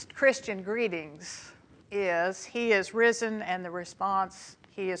Christian greetings is, He is risen, and the response,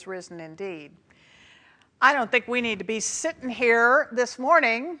 He is risen indeed. I don't think we need to be sitting here this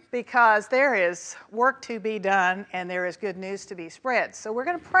morning because there is work to be done and there is good news to be spread. So we're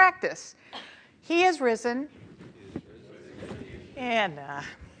going to practice. He is risen. And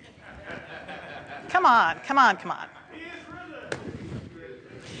come on.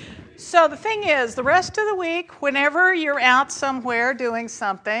 So the thing is, the rest of the week, whenever you're out somewhere doing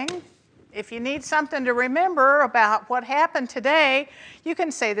something, if you need something to remember about what happened today, you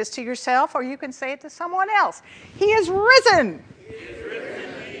can say this to yourself or you can say it to someone else. He is risen. He is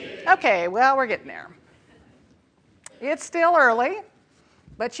risen. Okay, well, we're getting there. It's still early,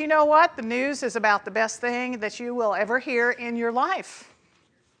 but you know what? The news is about the best thing that you will ever hear in your life.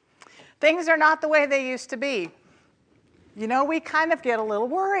 Things are not the way they used to be. You know, we kind of get a little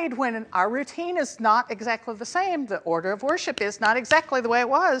worried when our routine is not exactly the same. The order of worship is not exactly the way it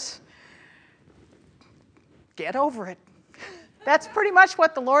was. Get over it. That's pretty much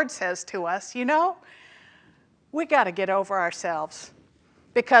what the Lord says to us, you know. We got to get over ourselves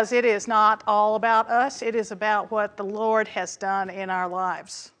because it is not all about us. It is about what the Lord has done in our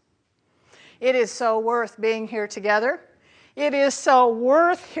lives. It is so worth being here together. It is so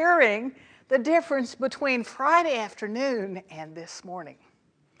worth hearing the difference between Friday afternoon and this morning.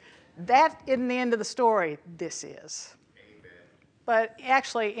 That isn't the end of the story. This is. Amen. But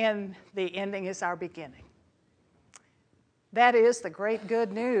actually, in the ending is our beginning. That is the great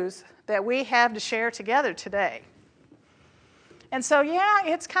good news that we have to share together today. And so, yeah,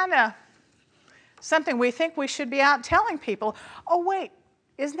 it's kind of something we think we should be out telling people. Oh, wait,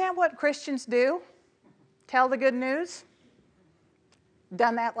 isn't that what Christians do? Tell the good news?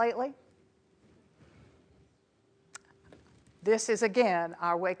 Done that lately? This is, again,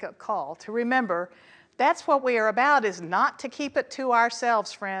 our wake-up call to remember that's what we are about, is not to keep it to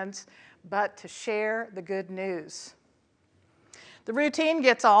ourselves, friends, but to share the good news. The routine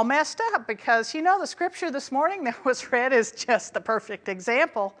gets all messed up because, you know, the scripture this morning that was read is just the perfect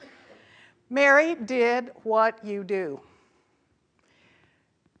example. Mary did what you do.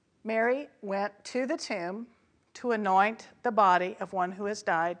 Mary went to the tomb to anoint the body of one who has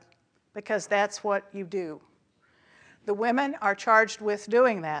died because that's what you do. The women are charged with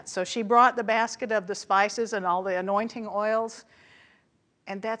doing that. So she brought the basket of the spices and all the anointing oils,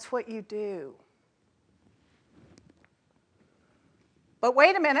 and that's what you do. But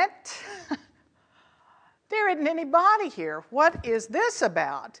wait a minute. There isn't any body here. What is this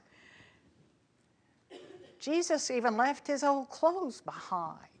about? Jesus even left his old clothes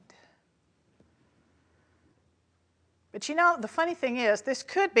behind. But you know, the funny thing is, this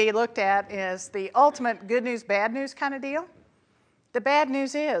could be looked at as the ultimate good news, bad news kind of deal. The bad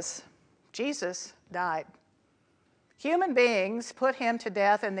news is, Jesus died. Human beings put him to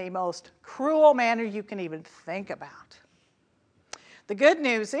death in the most cruel manner you can even think about. The good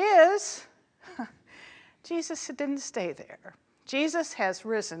news is, Jesus didn't stay there. Jesus has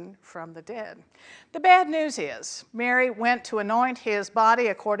risen from the dead. The bad news is, Mary went to anoint his body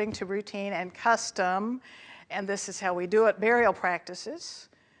according to routine and custom, and this is how we do it, burial practices.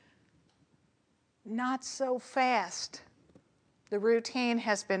 Not so fast. The routine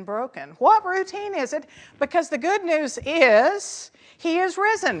has been broken. What routine is it? Because the good news is, he is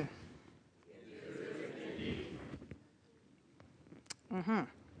risen. Mm-hmm.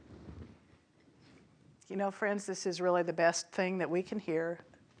 You know, friends, this is really the best thing that we can hear,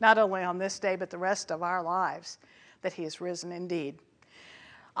 not only on this day, but the rest of our lives, that he is risen indeed.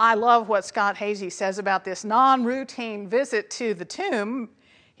 I love what Scott Hazy says about this non-routine visit to the tomb.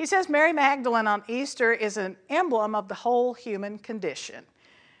 He says Mary Magdalene on Easter is an emblem of the whole human condition.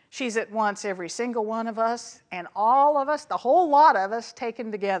 She's at once every single one of us and all of us, the whole lot of us,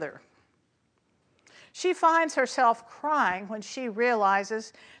 taken together. She finds herself crying when she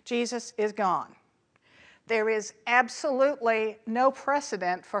realizes Jesus is gone. There is absolutely no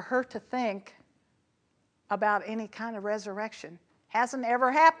precedent for her to think about any kind of resurrection. Hasn't ever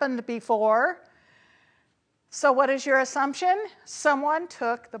happened before. So what is your assumption? Someone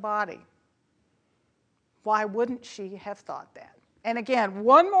took the body. Why wouldn't she have thought that? And again,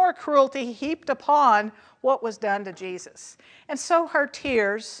 one more cruelty heaped upon what was done to Jesus. And so her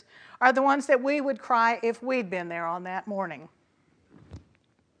tears are the ones that we would cry if we'd been there on that morning.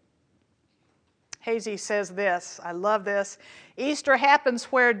 Hazy says this, I love this, Easter happens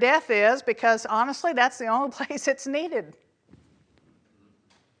where death is because honestly, that's the only place it's needed.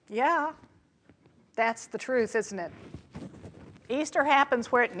 Yeah, that's the truth, isn't it? Easter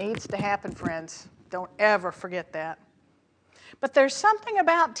happens where it needs to happen, friends. Don't ever forget that. But there's something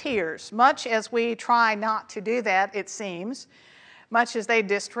about tears, much as we try not to do that, it seems. much as they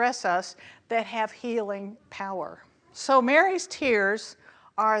distress us, that have healing power. So Mary's tears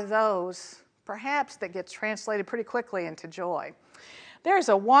are those, perhaps, that gets translated pretty quickly into joy. There's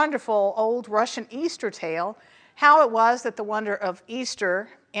a wonderful old Russian Easter tale, how it was that the wonder of Easter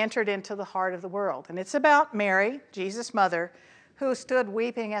entered into the heart of the world. And it's about Mary, Jesus' mother, who stood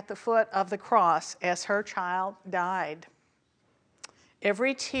weeping at the foot of the cross as her child died.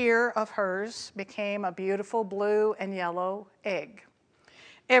 Every tear of hers became a beautiful blue and yellow egg.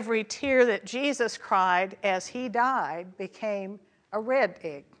 Every tear that Jesus cried as he died became a red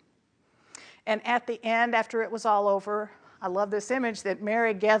egg. And at the end, after it was all over, I love this image that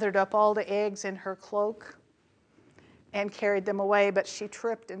Mary gathered up all the eggs in her cloak and carried them away, but she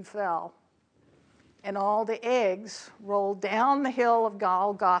tripped and fell. And all the eggs rolled down the hill of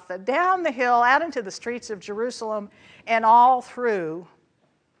Golgotha, down the hill, out into the streets of Jerusalem, and all through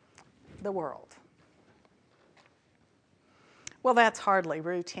the world. Well, that's hardly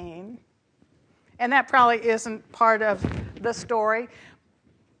routine. And that probably isn't part of the story.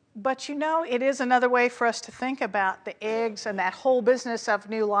 But you know, it is another way for us to think about the eggs and that whole business of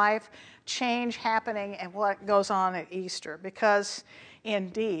new life, change happening, and what goes on at Easter. Because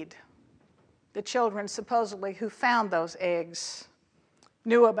indeed, the children supposedly who found those eggs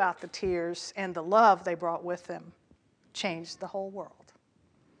knew about the tears, and the love they brought with them changed the whole world.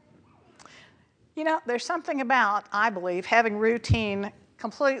 You know, there's something about, I believe, having routine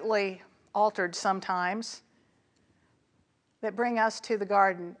completely altered sometimes that bring us to the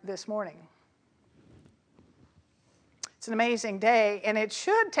garden this morning. It's an amazing day, and it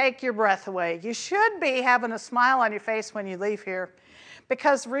should take your breath away. You should be having a smile on your face when you leave here,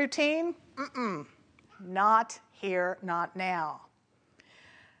 because routine, not here, not now.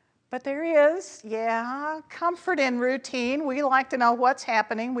 But there is, comfort in routine. We like to know what's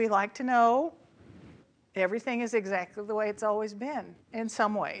happening. We like to know everything is exactly the way it's always been in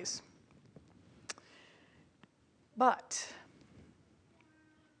some ways. But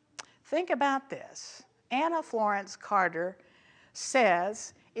think about this. Anna Florence Carter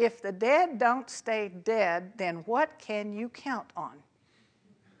says, if the dead don't stay dead, then what can you count on?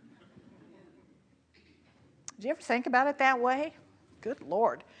 Did you ever think about it that way? Good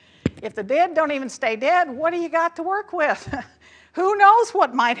Lord. If the dead don't even stay dead, what do you got to work with? Who knows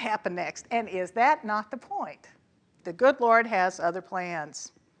what might happen next? And is that not the point? The good Lord has other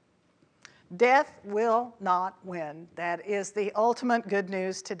plans. Death will not win. That is the ultimate good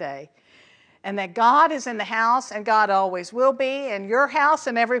news today. And that God is in the house, and God always will be in your house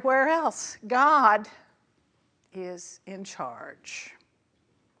and everywhere else. God is in charge.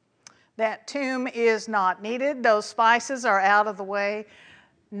 That tomb is not needed. Those spices are out of the way.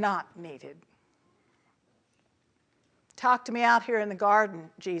 Not needed. Talk to me out here in the garden,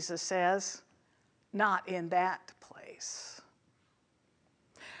 Jesus says. Not in that place.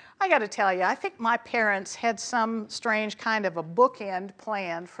 I got to tell you, I think my parents had some strange kind of a bookend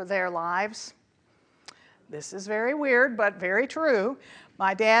plan for their lives. This is very weird, but very true.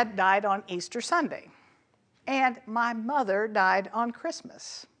 My dad died on Easter Sunday, and my mother died on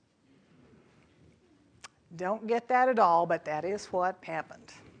Christmas. Don't get that at all, but that is what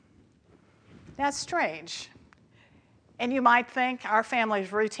happened. That's strange. And you might think our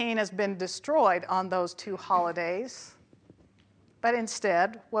family's routine has been destroyed on those two holidays. But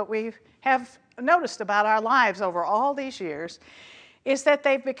instead, what we have noticed about our lives over all these years is that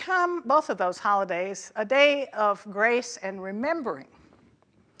they've become, both of those holidays, a day of grace and remembering.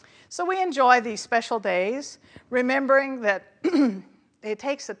 So we enjoy these special days, remembering that it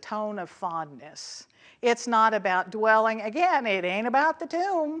takes a tone of fondness. It's not about dwelling. Again, it ain't about the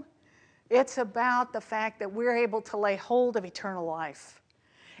tomb. It's about the fact that we're able to lay hold of eternal life.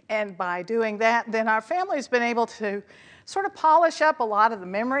 And by doing that, then our family's been able to sort of polish up a lot of the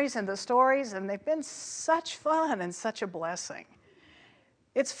memories and the stories, and they've been such fun and such a blessing.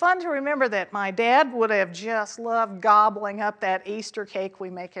 It's fun to remember that my dad would have just loved gobbling up that Easter cake we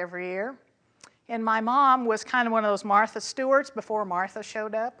make every year. And my mom was kind of one of those Martha Stewarts before Martha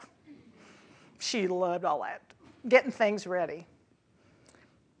showed up. She loved all that, getting things ready.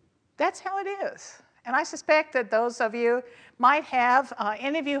 That's how it is. And I suspect that those of you might have,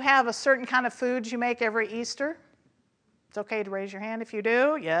 any of you have a certain kind of foods you make every Easter? It's okay to raise your hand if you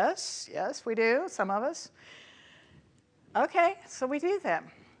do. Yes, we do, some of us. Okay, so we do that.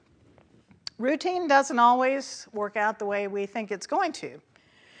 Routine doesn't always work out the way we think it's going to.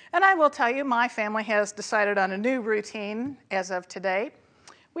 And I will tell you, my family has decided on a new routine as of today.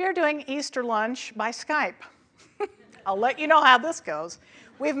 We are doing Easter lunch by Skype. I'll let you know how this goes.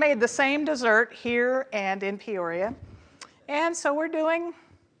 We've made the same dessert here and in Peoria. And so we're doing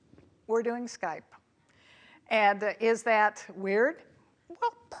Skype. And is that weird?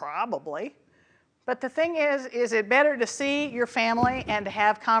 Well, probably. But the thing is it better to see your family and to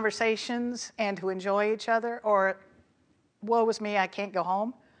have conversations and to enjoy each other? Or, woe is me, I can't go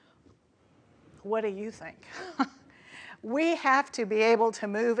home? What do you think? We have to be able to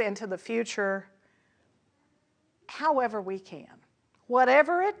move into the future however we can.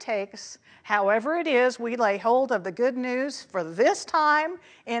 Whatever it takes, however it is we lay hold of the good news for this time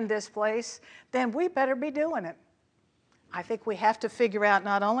in this place, then we better be doing it. I think we have to figure out,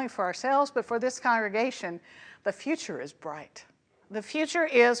 not only for ourselves, but for this congregation, the future is bright. The future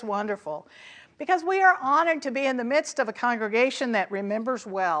is wonderful, because we are honored to be in the midst of a congregation that remembers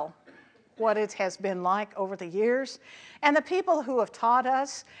well what it has been like over the years. And the people who have taught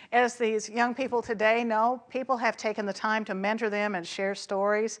us, as these young people today know, people have taken the time to mentor them and share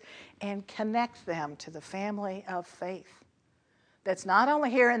stories and connect them to the family of faith that's not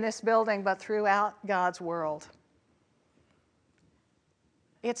only here in this building, but throughout God's world.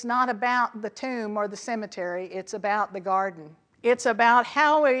 It's not about the tomb or the cemetery, it's about the garden. It's about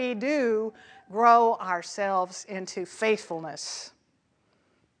how we do grow ourselves into faithfulness.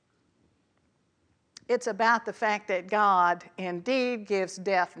 It's about the fact that God indeed gives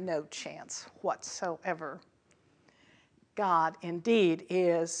death no chance whatsoever. God indeed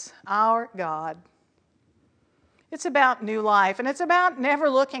is our God. It's about new life, and it's about never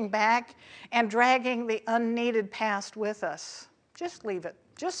looking back and dragging the unneeded past with us. Just leave it.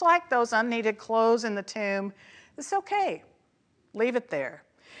 Just like those unneeded clothes in the tomb, it's okay. Leave it there.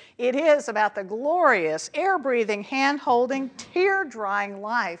 It is about the glorious, air-breathing, hand-holding, tear-drying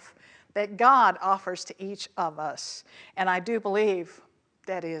life that God offers to each of us. And I do believe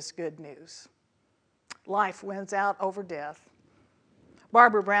that is good news. Life wins out over death.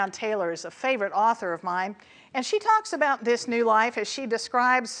 Barbara Brown Taylor is a favorite author of mine, and she talks about this new life as she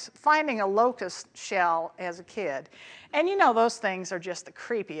describes finding a locust shell as a kid. And you know, those things are just the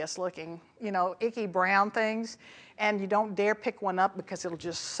creepiest looking, icky brown things, and you don't dare pick one up because it'll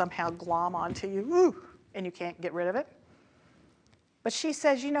just somehow glom onto you, and you can't get rid of it. But she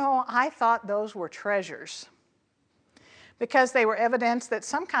says, I thought those were treasures because they were evidence that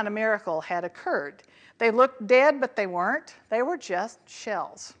some kind of miracle had occurred. They looked dead, but they weren't. They were just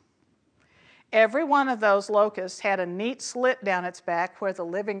shells. Every one of those locusts had a neat slit down its back where the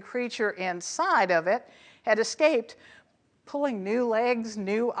living creature inside of it had escaped, pulling new legs,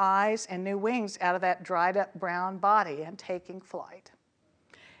 new eyes, and new wings out of that dried up brown body and taking flight.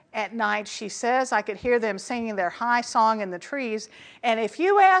 At night, she says, I could hear them singing their high song in the trees, and if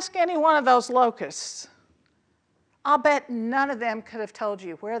you ask any one of those locusts, I'll bet none of them could have told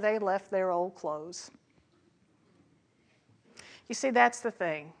you where they left their old clothes. You see, that's the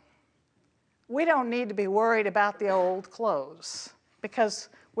thing. We don't need to be worried about the old clothes because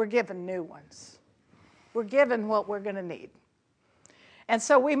we're given new ones. We're given what we're going to need. And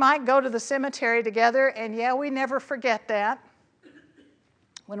so we might go to the cemetery together, and yeah, we never forget that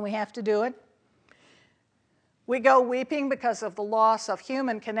when we have to do it. We go weeping because of the loss of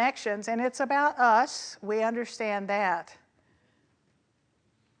human connections, and it's about us. We understand that.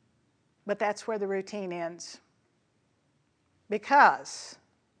 But that's where the routine ends. Because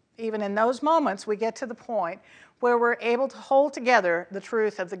even in those moments, we get to the point where we're able to hold together the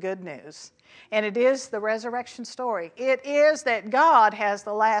truth of the good news. And it is the resurrection story. It is that God has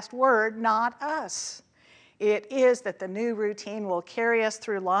the last word, not us. It is that the new routine will carry us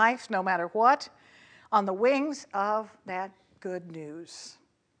through life, no matter what, on the wings of that good news.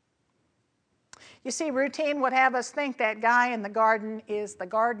 You see, routine would have us think that guy in the garden is the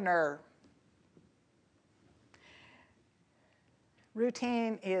gardener.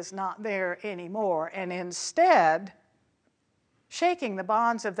 Routine is not there anymore, and instead, shaking the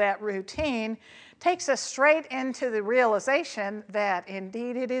bonds of that routine takes us straight into the realization that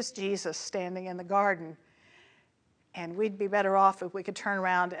indeed it is Jesus standing in the garden. And we'd be better off if we could turn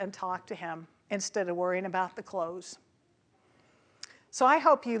around and talk to him instead of worrying about the clothes. So I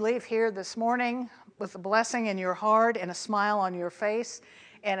hope you leave here this morning with a blessing in your heart and a smile on your face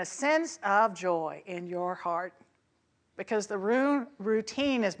and a sense of joy in your heart, because the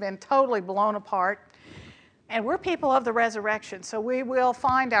routine has been totally blown apart, and we're people of the resurrection, so we will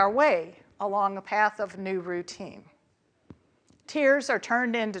find our way along a path of new routine. Tears are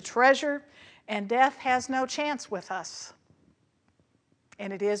turned into treasure, and death has no chance with us.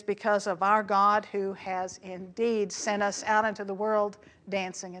 And it is because of our God who has indeed sent us out into the world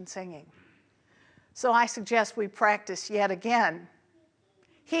dancing and singing. So I suggest we practice yet again.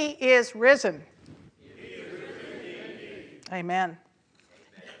 He is risen. He is risen indeed. Amen.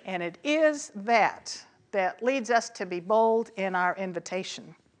 And it is that leads us to be bold in our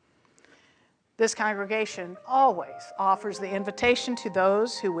invitation. This congregation always offers the invitation to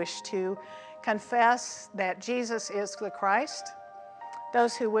those who wish to confess that Jesus is the Christ,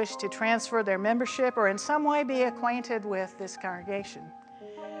 those who wish to transfer their membership or in some way be acquainted with this congregation.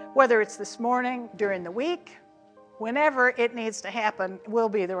 Whether it's this morning, during the week, whenever it needs to happen will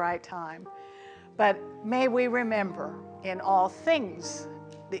be the right time. But may we remember in all things,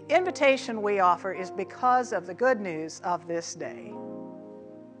 the invitation we offer is because of the good news of this day.